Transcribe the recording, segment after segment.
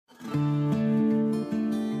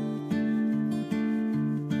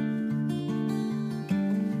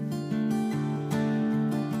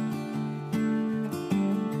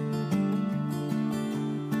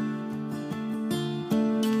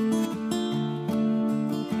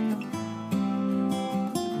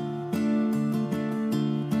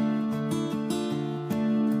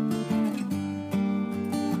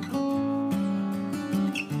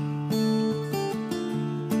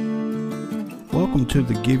Welcome to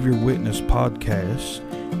the Give Your Witness podcast,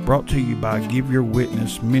 brought to you by Give Your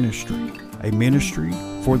Witness Ministry, a ministry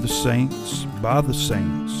for the saints, by the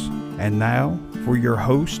saints. And now, for your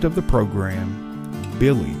host of the program,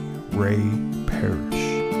 Billy Ray Parrish.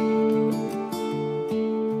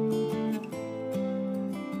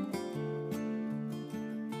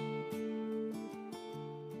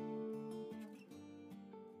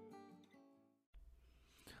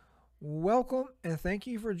 Welcome and thank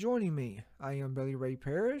you for joining me. I am Billy Ray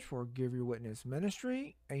Parrish for Give Your Witness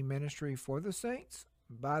Ministry, a ministry for the saints,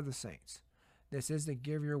 by the saints. This is the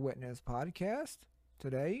Give Your Witness podcast.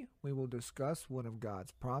 Today we will discuss one of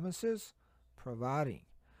God's promises, providing.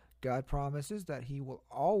 God promises that He will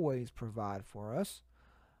always provide for us,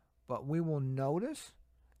 but we will notice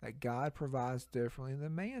that God provides differently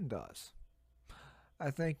than man does. I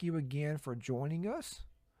thank you again for joining us.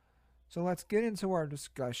 So let's get into our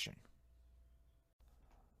discussion.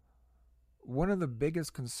 One of the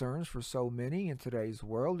biggest concerns for so many in today's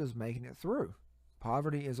world is making it through.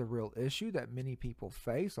 Poverty is a real issue that many people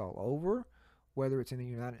face all over, whether it's in the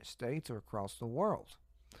United States or across the world.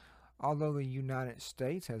 Although the United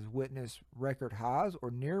States has witnessed record highs or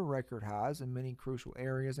near record highs in many crucial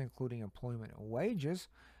areas, including employment and wages,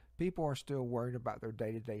 people are still worried about their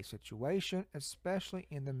day-to-day situation, especially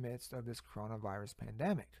in the midst of this coronavirus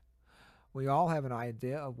pandemic. We all have an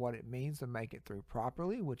idea of what it means to make it through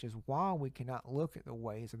properly, which is why we cannot look at the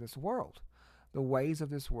ways of this world. The ways of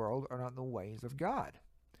this world are not the ways of God.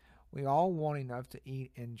 We all want enough to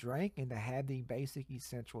eat and drink and to have the basic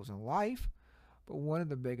essentials in life, but one of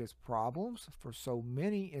the biggest problems for so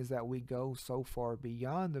many is that we go so far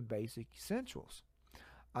beyond the basic essentials.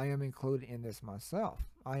 I am included in this myself.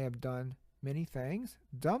 I have done many things,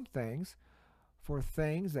 dumb things, for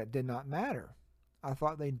things that did not matter. I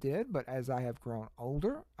thought they did, but as I have grown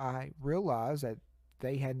older, I realized that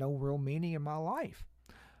they had no real meaning in my life.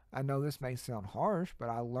 I know this may sound harsh, but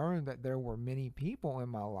I learned that there were many people in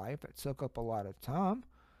my life that took up a lot of time,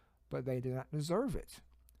 but they did not deserve it.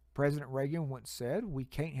 President Reagan once said, "We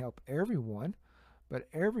can't help everyone, but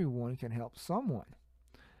everyone can help someone."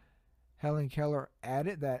 Helen Keller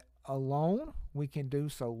added that alone we can do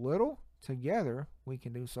so little, together we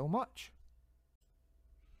can do so much.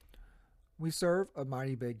 We serve a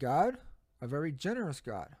mighty big God, a very generous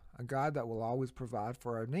God, a God that will always provide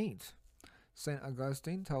for our needs. St.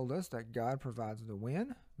 Augustine told us that God provides the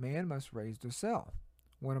wind, man must raise the sail.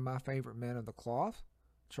 One of my favorite men of the cloth,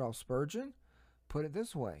 Charles Spurgeon, put it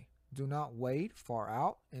this way: do not wade far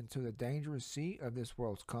out into the dangerous sea of this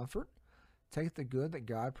world's comfort. Take the good that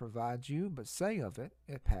God provides you, but say of it,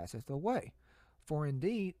 it passeth away. For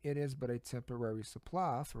indeed it is but a temporary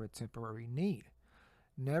supply for a temporary need.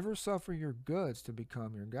 Never suffer your goods to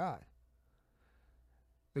become your God.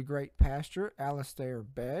 The great pastor Alistair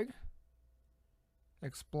Begg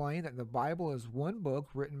explained that the Bible is one book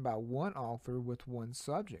written by one author with one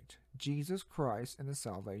subject: Jesus Christ and the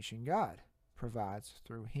salvation God provides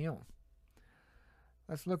through Him.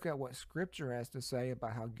 Let's look at what Scripture has to say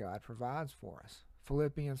about how God provides for us.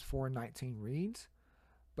 Philippians 4:19 reads,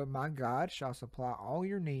 "But my God shall supply all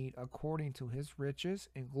your need according to His riches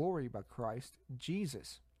and glory by Christ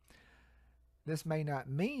Jesus." This may not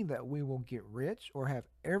mean that we will get rich or have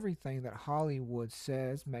everything that Hollywood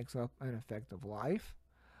says makes up an effective life,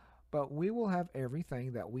 but we will have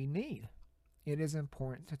everything that we need. It is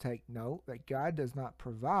important to take note that God does not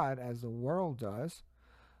provide as the world does,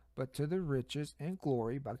 but to the riches and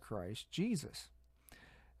glory by Christ Jesus.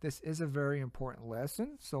 This is a very important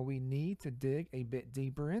lesson, so we need to dig a bit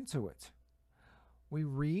deeper into it. We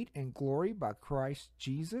read in glory by Christ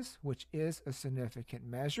Jesus, which is a significant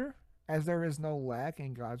measure, as there is no lack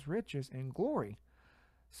in God's riches and glory.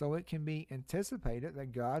 So it can be anticipated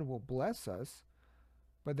that God will bless us,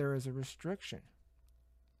 but there is a restriction.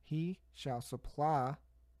 He shall supply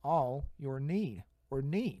all your need or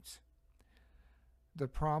needs. The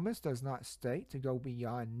promise does not state to go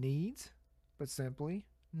beyond needs, but simply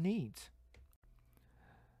needs.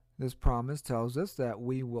 This promise tells us that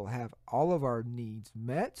we will have all of our needs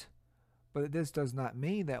met, but this does not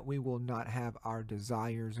mean that we will not have our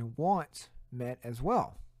desires and wants met as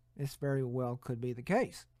well. This very well could be the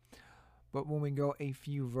case. But when we go a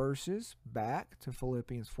few verses back to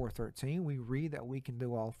Philippians 4:13, we read that we can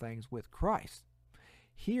do all things with Christ.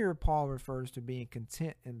 Here, Paul refers to being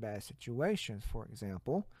content in bad situations, for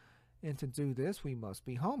example, and to do this, we must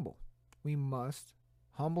be humble. We must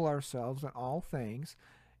humble ourselves in all things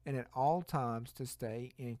and at all times to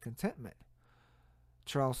stay in contentment.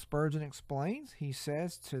 Charles Spurgeon explains, he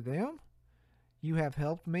says to them, "You have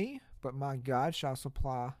helped me, but my God shall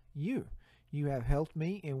supply you. You have helped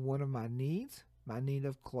me in one of my needs, my need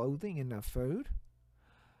of clothing and of food.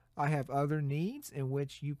 I have other needs in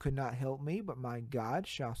which you could not help me, but my God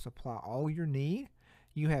shall supply all your need.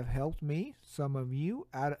 You have helped me, some of you,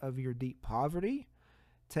 out of your deep poverty,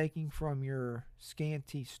 taking from your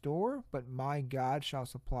scanty store, but my God shall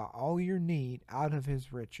supply all your need out of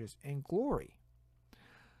his riches and glory.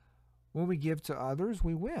 When we give to others,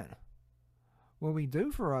 we win. When we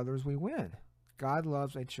do for others, we win. God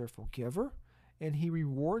loves a cheerful giver, and he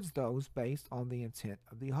rewards those based on the intent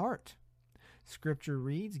of the heart. Scripture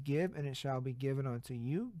reads, "Give, and it shall be given unto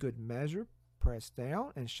you, good measure, pressed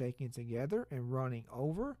down, and shaken together, and running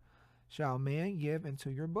over, shall man give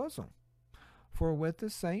into your bosom. For with the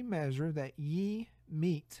same measure that ye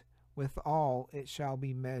meet withal, it shall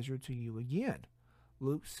be measured to you again."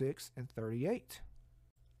 Luke 6:38.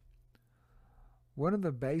 One of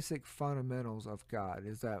the basic fundamentals of God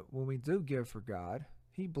is that when we do give for God,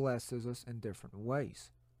 he blesses us in different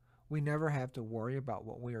ways. We never have to worry about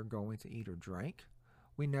what we are going to eat or drink.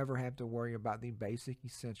 We never have to worry about the basic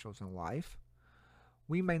essentials in life.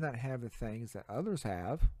 We may not have the things that others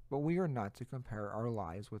have, but we are not to compare our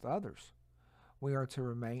lives with others. We are to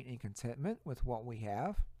remain in contentment with what we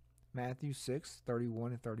have. Matthew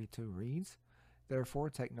 6:31 and 32 reads, "Therefore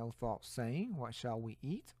take no thought, saying, What shall we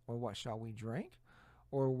eat, or what shall we drink,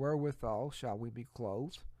 or wherewithal shall we be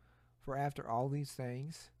clothed? For after all these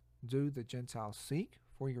things do the Gentiles seek,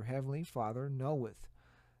 for your heavenly Father knoweth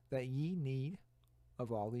that ye need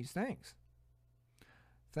of all these things."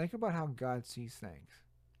 Think about how God sees things.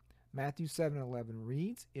 Matthew 7:11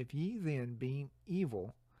 reads, "If ye then, being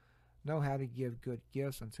evil, know how to give good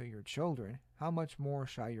gifts unto your children, how much more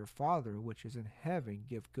shall your Father which is in heaven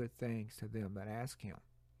give good things to them that ask him?"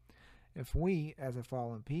 If we, as a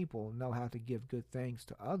fallen people, know how to give good things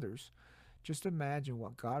to others, just imagine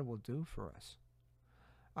what God will do for us.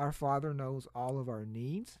 Our Father knows all of our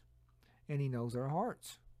needs, and he knows our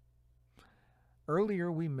hearts.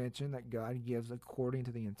 Earlier we mentioned that God gives according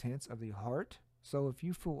to the intents of the heart, so if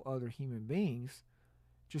you fool other human beings,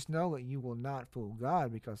 just know that you will not fool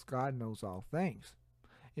God, because God knows all things.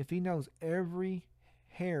 If he knows every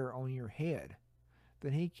hair on your head,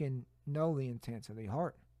 then he can know the intents of the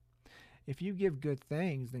heart. If you give good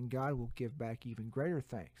things, then God will give back even greater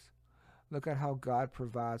things. Look at how God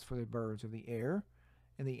provides for the birds of the air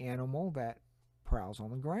and the animal that prowls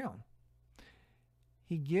on the ground.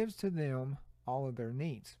 He gives to them all of their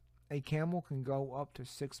needs. A camel can go up to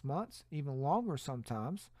 6 months, even longer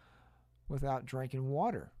sometimes, without drinking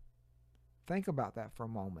water. Think about that for a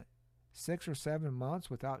moment. 6 or 7 months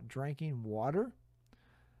without drinking water?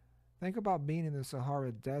 Think about being in the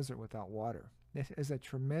Sahara Desert without water. It is a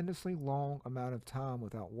tremendously long amount of time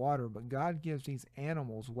without water, but God gives these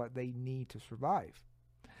animals what they need to survive.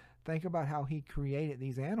 Think about how he created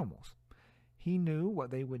these animals. He knew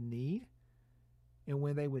what they would need and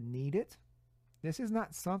when they would need it. This is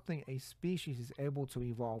not something a species is able to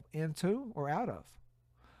evolve into or out of.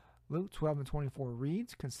 Luke 12:24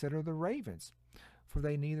 reads, "Consider the ravens, for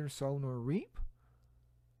they neither sow nor reap,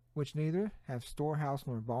 which neither have storehouse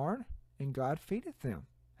nor barn, and God feedeth them.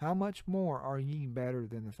 How much more are ye better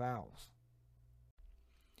than the fowls?"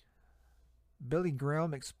 Billy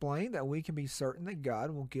Graham explained that we can be certain that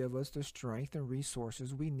God will give us the strength and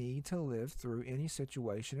resources we need to live through any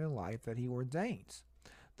situation in life that he ordains.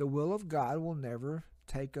 The will of God will never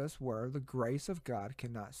take us where the grace of God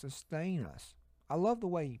cannot sustain us. I love the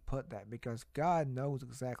way he put that, because God knows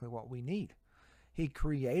exactly what we need. He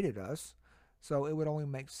created us, so it would only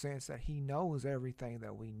make sense that he knows everything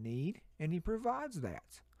that we need, and he provides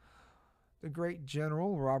that. The great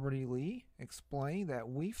General Robert E. Lee explained that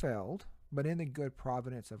we failed, but in the good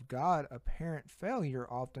providence of God, apparent failure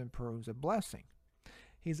often proves a blessing.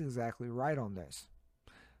 He's exactly right on this.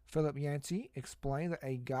 Philip Yancey explained that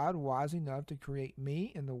a God wise enough to create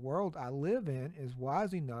me in the world I live in is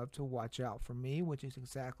wise enough to watch out for me, which is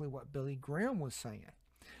exactly what Billy Graham was saying.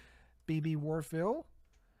 B.B. Warfield,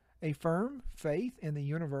 "A firm faith in the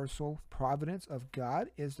universal providence of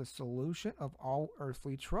God is the solution of all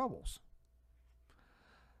earthly troubles."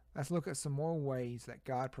 Let's look at some more ways that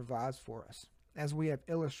God provides for us. As we have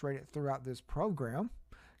illustrated throughout this program,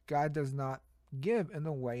 God does not give in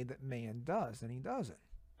the way that man does, and he doesn't.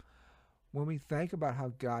 When we think about how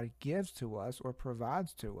God gives to us or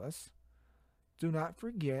provides to us, do not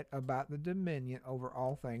forget about the dominion over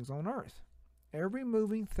all things on earth. Every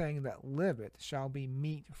moving thing that liveth shall be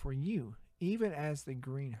meat for you, even as the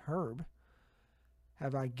green herb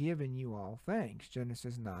have I given you all things.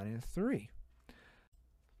 Genesis 9:3.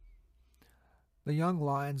 The young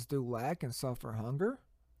lions do lack and suffer hunger,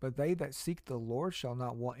 but they that seek the Lord shall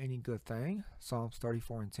not want any good thing. Psalms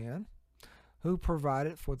 34:10. Who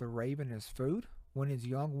provided for the raven his food, when his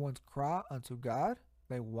young ones cry unto God?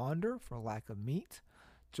 They wander for lack of meat.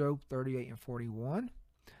 Job 38 and 41.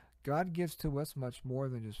 God gives to us much more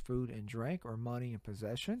than just food and drink or money and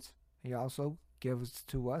possessions. He also gives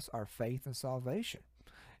to us our faith and salvation.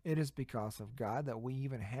 It is because of God that we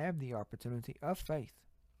even have the opportunity of faith.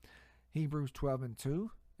 Hebrews 12 and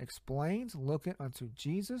 2 explains, looking unto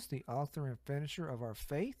Jesus, the author and finisher of our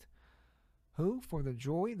faith, who for the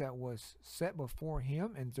joy that was set before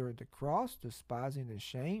him endured the cross, despising the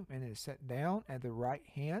shame, and is set down at the right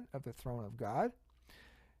hand of the throne of God.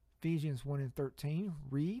 Ephesians 1 and 13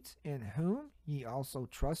 reads, In whom ye also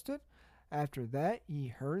trusted, after that ye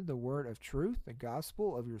heard the word of truth, the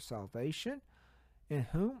gospel of your salvation, in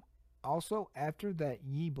whom also after that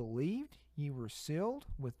ye believed, ye were sealed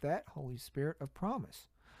with that Holy Spirit of promise,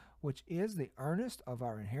 which is the earnest of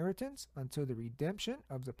our inheritance unto the redemption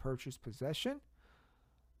of the purchased possession,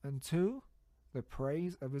 unto the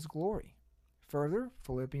praise of his glory. Further,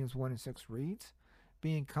 Philippians 1 and 6 reads,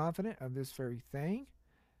 Being confident of this very thing,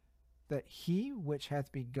 that he which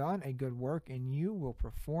hath begun a good work in you will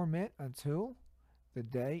perform it until the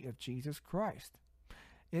day of Jesus Christ.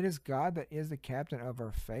 It is God that is the captain of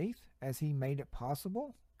our faith, as he made it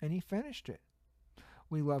possible, and he finished it.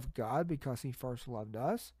 We love God because he first loved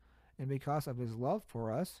us, and because of his love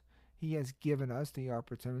for us, he has given us the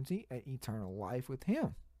opportunity at eternal life with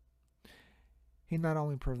him. He not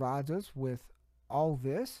only provides us with all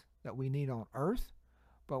this that we need on earth,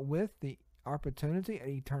 but with the opportunity at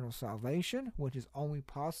eternal salvation, which is only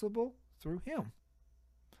possible through him.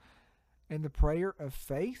 And the prayer of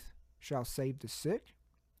faith shall save the sick,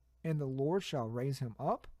 and the Lord shall raise him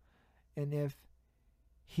up, and if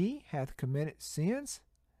he hath committed sins,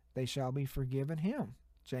 they shall be forgiven him.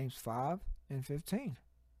 James 5 and 15.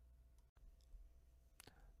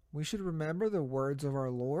 We should remember the words of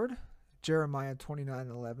our Lord. Jeremiah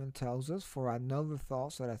 29:11 tells us, For I know the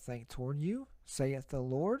thoughts that I think toward you, saith the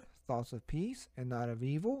Lord, thoughts of peace and not of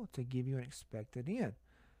evil, to give you an expected end.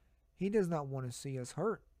 He does not want to see us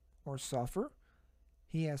hurt or suffer.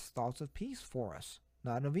 He has thoughts of peace for us,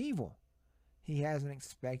 not of evil. He has an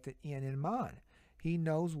expected end in mind. He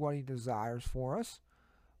knows what he desires for us,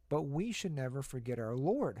 but we should never forget our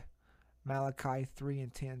Lord. Malachi 3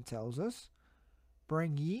 and 10 tells us,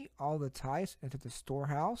 Bring ye all the tithes into the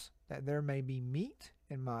storehouse, that there may be meat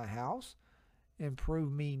in my house, and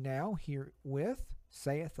prove me now herewith,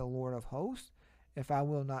 saith the Lord of hosts, if I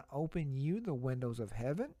will not open you the windows of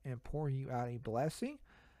heaven, and pour you out a blessing,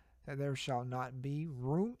 that there shall not be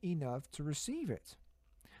room enough to receive it.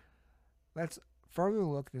 Let's further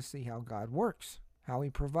look to see how God works, how he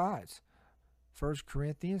provides. 1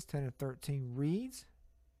 Corinthians 10 and 13 reads,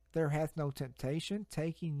 There hath no temptation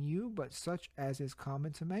taking you but such as is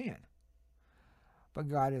common to man. But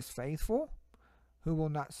God is faithful, who will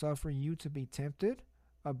not suffer you to be tempted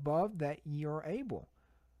above that ye are able,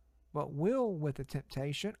 but will with the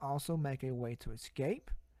temptation also make a way to escape,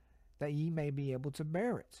 that ye may be able to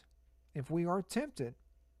bear it. If we are tempted,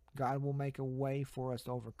 God will make a way for us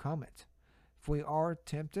to overcome it. If we are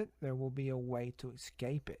tempted, there will be a way to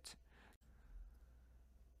escape it.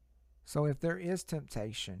 So if there is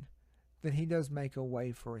temptation, then he does make a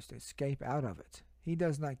way for us to escape out of it. He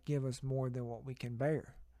does not give us more than what we can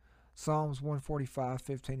bear. Psalms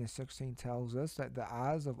 145:15 and 16 tells us that the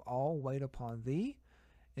eyes of all wait upon thee,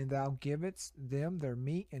 and thou givest them their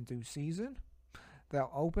meat in due season. Thou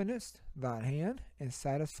openest thine hand, and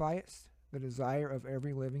satisfiest the desire of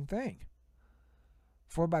every living thing.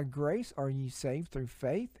 For by grace are ye saved through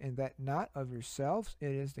faith, and that not of yourselves,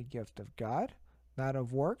 it is the gift of God, not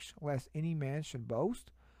of works, lest any man should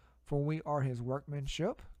boast. For we are his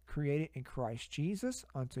workmanship, created in Christ Jesus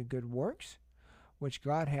unto good works, which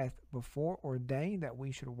God hath before ordained that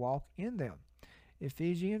we should walk in them.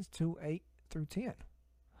 Ephesians 2:8 through 10.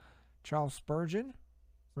 Charles Spurgeon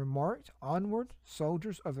remarked, Onward,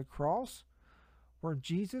 soldiers of the cross, where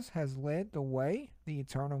Jesus has led the way, the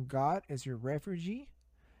eternal God is your refugee,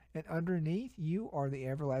 and underneath you are the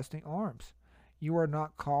everlasting arms. You are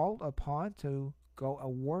not called upon to go a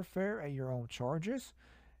warfare at your own charges,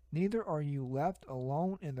 neither are you left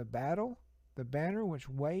alone in the battle. The banner which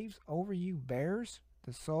waves over you bears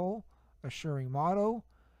the soul assuring motto,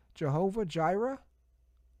 Jehovah Jireh,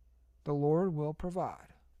 the Lord will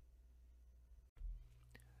provide.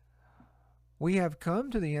 We have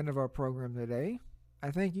come to the end of our program today.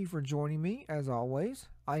 I thank you for joining me as always.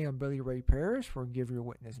 I am Billy Ray Parrish for Give Your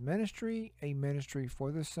Witness Ministry, a ministry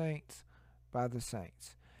for the saints by the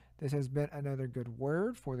saints. This has been another good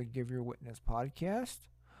word for the Give Your Witness podcast.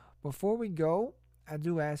 Before we go, I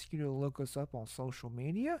do ask you to look us up on social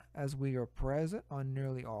media, as we are present on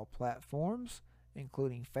nearly all platforms,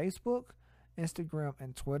 including Facebook, Instagram,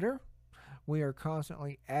 and Twitter. We are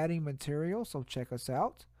constantly adding material, so check us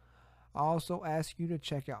out. I also ask you to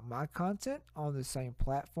check out my content on the same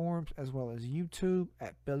platforms as well as YouTube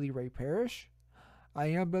at Billy Ray Parrish. I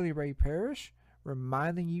am Billy Ray Parrish,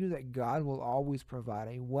 reminding you that God will always provide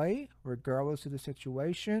a way, regardless of the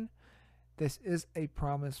situation. This is a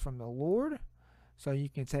promise from the Lord, so you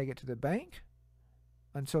can take it to the bank.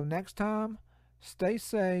 Until next time, stay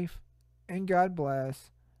safe and God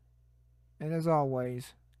bless. And as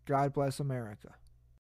always, God bless America.